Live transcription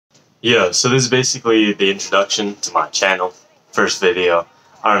Yeah, so this is basically the introduction to my channel, first video.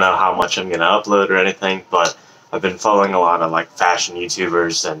 I don't know how much I'm gonna upload or anything, but I've been following a lot of like fashion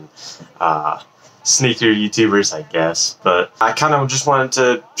YouTubers and sneaker YouTubers, I guess. But I kind of just wanted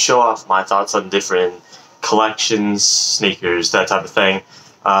to show off my thoughts on different collections, sneakers, that type of thing.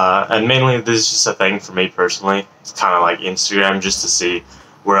 And mainly this is just a thing for me personally. It's kind of like Instagram, just to see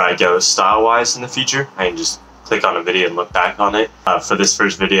where I go style-wise in the future. I can just click on a video and look back on it. For this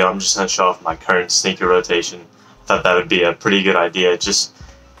first video, I'm just going to show off my current sneaker rotation. Thought that would be a pretty good idea. Just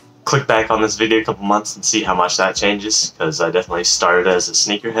click back on this video a couple months and see how much that changes, because I definitely started as a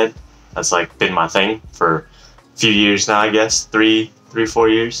sneakerhead. That's like been my thing for a few years now, I guess. 4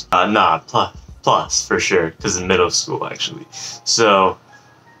 years. Plus for sure, because in middle school actually. So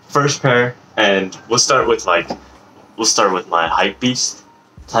first pair, and we'll start with my Hypebeast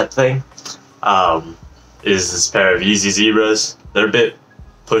type thing. Is this pair of Yeezy Zebras. They're a bit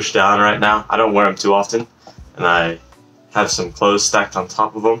pushed down right now. I don't wear them too often, and I have some clothes stacked on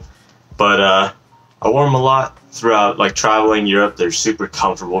top of them. But I wore them a lot throughout, like, traveling Europe. They're super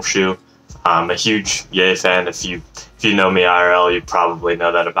comfortable shoe. I'm a huge Ye fan. If you know me IRL, you probably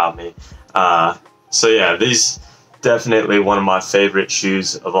know that about me. So yeah, these definitely one of my favorite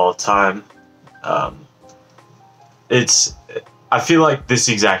shoes of all time. I feel like this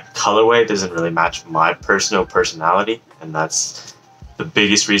exact colorway doesn't really match my personal personality, and that's the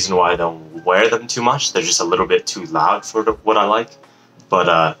biggest reason why I don't wear them too much. They're just a little bit too loud for what I like,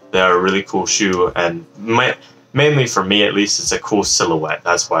 but they are a really cool shoe, and mainly for me at least, it's a cool silhouette.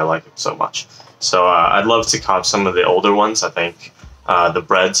 That's why I like them so much. So I'd love to cop some of the older ones. I think the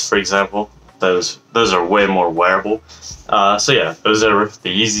Breads, for example, those are way more wearable. So yeah, those are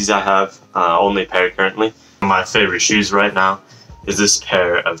the Yeezys I have, only pair currently. My favorite shoes right now is this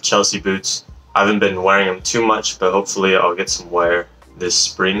pair of Chelsea boots. I haven't been wearing them too much, but hopefully I'll get some wear this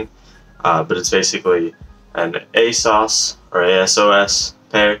spring. But it's basically an ASOS or ASOS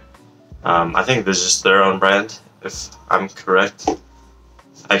pair. I think this is just their own brand, if I'm correct.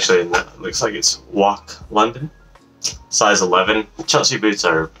 Actually, no, it looks like it's Walk London, size 11. Chelsea boots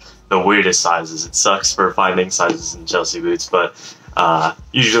are the weirdest sizes. It sucks for finding sizes in Chelsea boots, but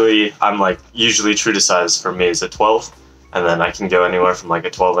usually true to size for me is a 12. And then I can go anywhere from like a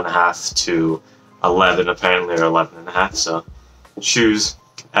 12.5 to 11 apparently, or 11.5. So shoes,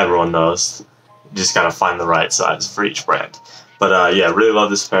 everyone knows. You just gotta find the right size for each brand. But yeah, really love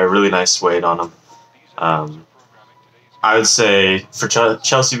this pair. Really nice suede on them. I would say for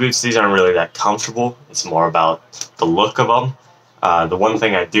Chelsea boots, these aren't really that comfortable. It's more about the look of them. The one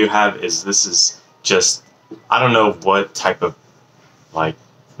thing I do have is this is just, I don't know what type of like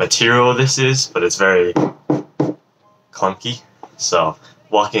material this is, but it's very clunky, so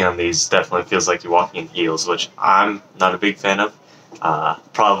walking on these definitely feels like you're walking in heels, which I'm not a big fan of.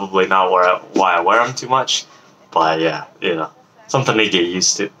 Probably not why I wear them too much, but yeah, you know, something to get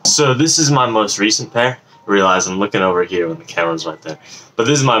used to. So this is my most recent pair. I realize I'm looking over here when the camera's right there, but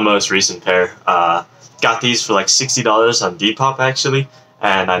this is my most recent pair. Got these for like $60 on Depop actually,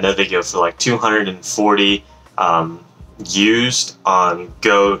 and I know they go for like $240 used on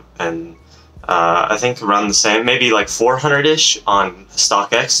GOAT, and I think around the same, maybe like 400-ish on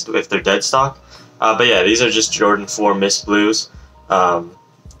StockX if they're dead stock. But yeah, these are just Jordan 4 Mist Blues.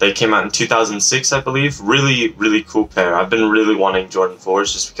 They came out in 2006, I believe. Really, really cool pair. I've been really wanting Jordan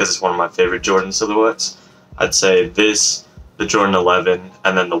 4s just because it's one of my favorite Jordan silhouettes. I'd say this, the Jordan 11,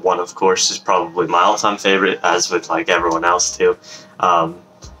 and then the 1, of course, is probably my all-time favorite, as with like everyone else too.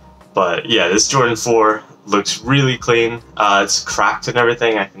 But yeah, this Jordan 4 looks really clean. It's cracked and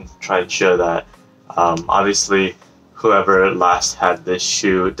everything. I can try and show that. Obviously, whoever last had this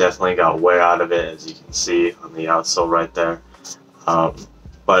shoe definitely got wear out of it, as you can see on the outsole right there.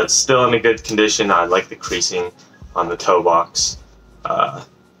 But it's still in a good condition. I like the creasing on the toe box.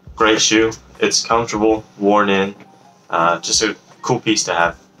 Great shoe. It's comfortable, worn in. Just a cool piece to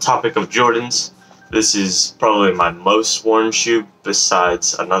have. Topic of Jordans. This is probably my most worn shoe,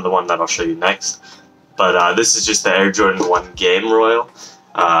 besides another one that I'll show you next. But this is just the Air Jordan 1 Game Royal.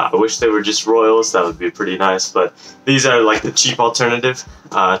 I wish they were just Royals. That would be pretty nice. But these are like the cheap alternative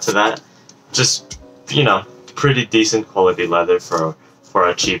to that. Just, you know, pretty decent quality leather for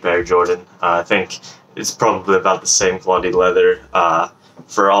a cheap Air Jordan. I think it's probably about the same quality leather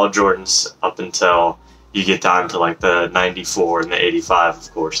for all Jordans up until you get down to like the 94 and the 85,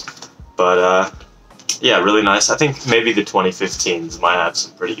 of course. But yeah, really nice. I think maybe the 2015s might have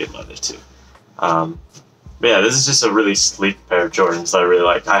some pretty good leather too. But yeah, this is just a really sleek pair of Jordans that I really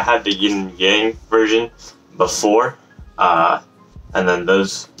like. I had the Yin Yang version before, and then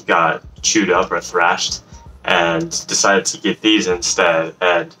those got chewed up or thrashed, and decided to get these instead.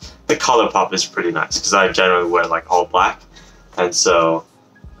 And the color pop is pretty nice because I generally wear like all black, and so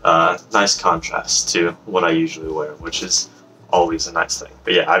nice contrast to what I usually wear, which is always a nice thing.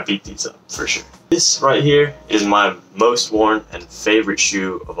 But yeah, I beat these up for sure. This right here is my most worn and favorite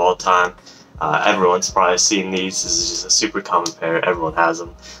shoe of all time. Everyone's probably seen these. This is just a super common pair. Everyone has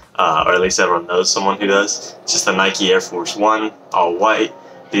them, or at least everyone knows someone who does. It's just the Nike Air Force One, all white.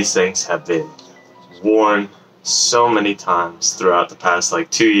 These things have been worn so many times throughout the past like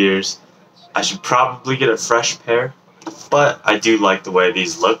 2 years. I should probably get a fresh pair, but I do like the way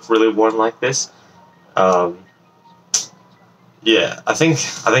these look really worn like this. Yeah, I think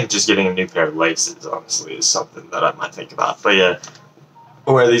just getting a new pair of laces honestly is something that I might think about. But yeah,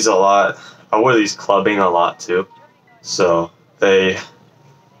 I wear these a lot. I wear these clubbing a lot too, so they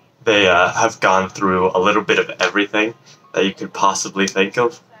have gone through a little bit of everything that you could possibly think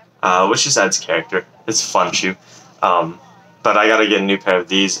of, which just adds character. It's a fun shoe. But I gotta get a new pair of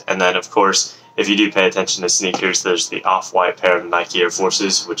these, and then of course, if you do pay attention to sneakers, there's the off-white pair of Nike Air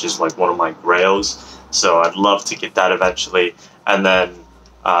Forces, which is like one of my grails. So I'd love to get that eventually. And then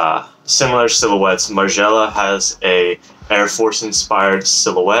similar silhouettes, Margiela has a Air Force inspired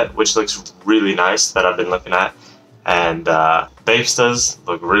silhouette, which looks really nice that I've been looking at. And Bapestas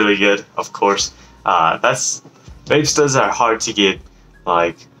look really good, of course. Bapestas are hard to get,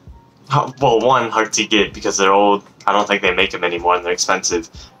 like, well, one, hard to get because they're old. I don't think they make them anymore and they're expensive.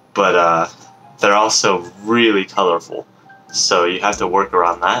 But they're also really colorful. So you have to work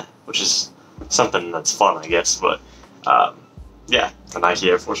around that, which is something that's fun, I guess. But yeah, the Nike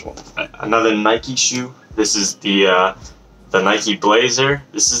Air Force One. Another Nike shoe. This is the Nike Blazer.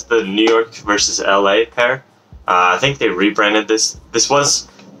 This is the New York versus LA pair. I think they rebranded this. This was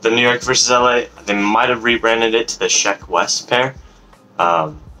the New York versus LA. They might have rebranded it to the Sheck West pair.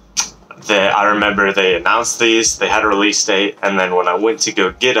 I remember they announced these. They had a release date, and then when I went to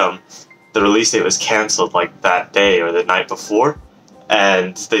go get them, the release date was canceled like that day or the night before,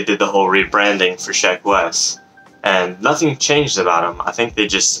 and they did the whole rebranding for Sheck West. And nothing changed about them. I think they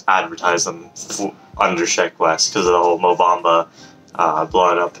just advertised them under Sheck West because of the whole Mo Bamba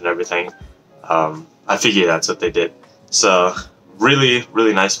blowing up and everything. I figure that's what they did. So really,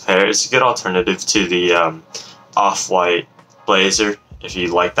 really nice pair. It's a good alternative to the off-white Blazer if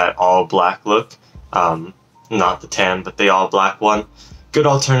you like that all-black look. Not the tan, but the all-black one. Good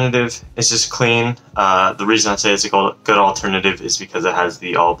alternative. It's just clean. The reason I say it's a good alternative is because it has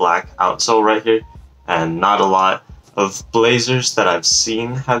the all-black outsole right here. And not a lot of Blazers that I've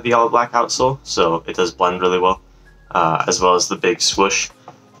seen have the all-black outsole, so it does blend really well, as well as the big swoosh.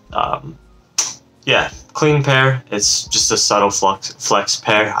 Yeah, clean pair. It's just a subtle flex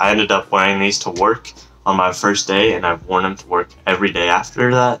pair. I ended up wearing these to work on my first day, and I've worn them to work every day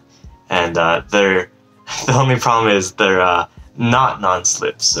after that. And the only problem is they're not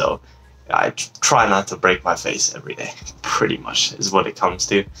non-slip, so I try not to break my face every day, pretty much is what it comes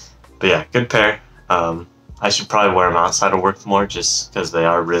to. But yeah, good pair. I should probably wear them outside of work more just because they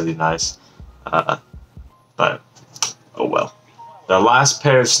are really nice. But oh well. The last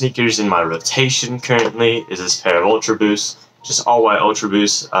pair of sneakers in my rotation currently is this pair of Ultra Boost, just all white Ultra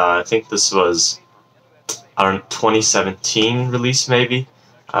Boost. I think this was around 2017 release maybe.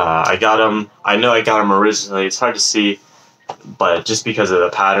 I got them. I know I got them originally. It's hard to see, but just because of the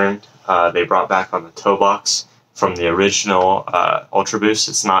pattern they brought back on the toe box from the original Ultra Boost,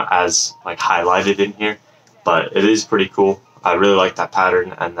 it's not as like highlighted in here, but it is pretty cool. I really like that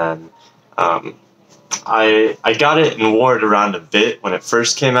pattern. And then I got it and wore it around a bit when it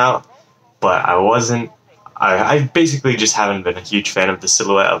first came out, but I basically just haven't been a huge fan of the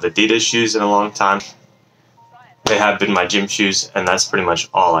silhouette of Adidas shoes in a long time. They have been my gym shoes, and that's pretty much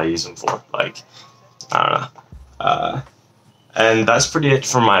all I use them for. Like, I don't know. And that's pretty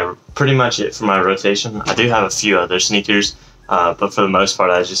much it for my rotation. I do have a few other sneakers, but for the most part,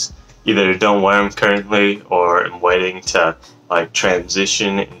 I just either don't wear them currently or am waiting to like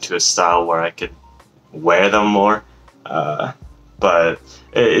transition into a style where I could wear them more. But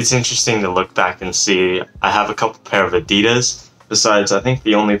it's interesting to look back and see. I have a couple pair of Adidas. Besides, I think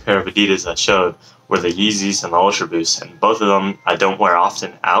the only pair of Adidas I showed were the Yeezys and the Ultra Boost, and both of them I don't wear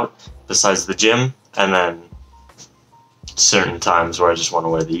often out, besides the gym, and then certain times where I just want to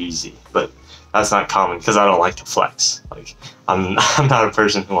wear the Yeezy. But that's not common because I don't like to flex. Like, I'm not a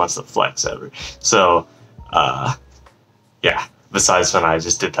person who wants to flex ever. So, yeah. Besides when I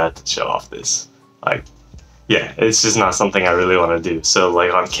just did that to show off this, like, yeah, it's just not something I really want to do. So,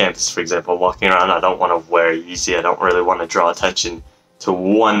 like on campus, for example, walking around, I don't want to wear Yeezy. I don't really want to draw attention to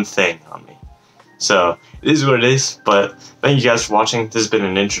one thing on me. So it is what it is. But thank you guys for watching. This has been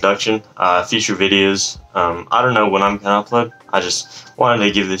an introduction. Future videos, I don't know when I'm gonna upload. I just wanted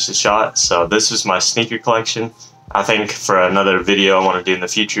to give this a shot. So this is my sneaker collection. I think for another video I want to do in the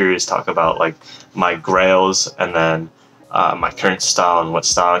future is talk about like my grails, and then my current style and what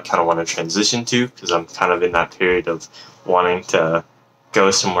style I kind of want to transition to, because I'm kind of in that period of wanting to go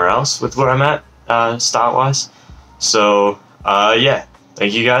somewhere else with where I'm at style wise. So yeah,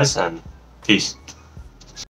 thank you guys, and peace.